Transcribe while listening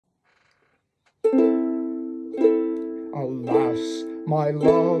Alas, my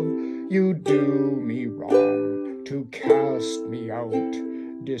love, you do me wrong to cast me out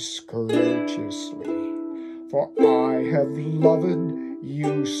discourteously, for I have loved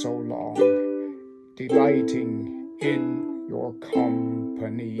you so long, delighting in your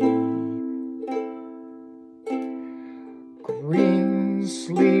company.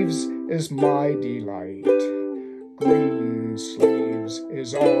 Greensleeves is my delight, Greensleeves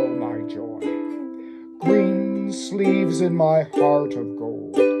is all my joy, Greensleeves in my heart of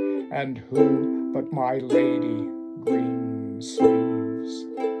gold, and who but my lady Greensleeves?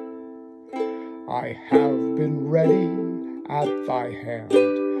 I have been ready at thy hand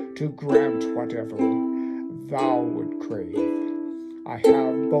to grant whatever thou would crave. I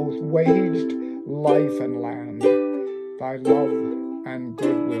have both waged life and land, thy love and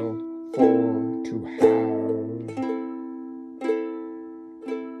goodwill for to have.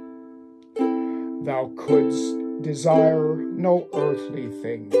 Thou couldst desire no earthly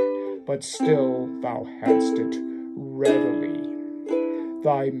thing, but still thou hadst it readily,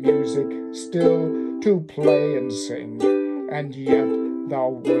 thy music still to play and sing, and yet thou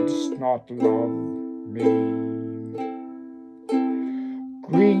wouldst not love me.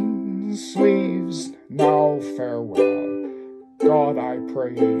 Greensleeves, now farewell. God, I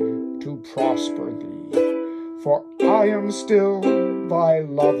pray to prosper thee, for I am still thy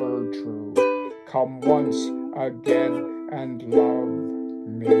lover true. Come once again and love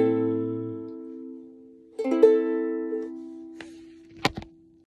me.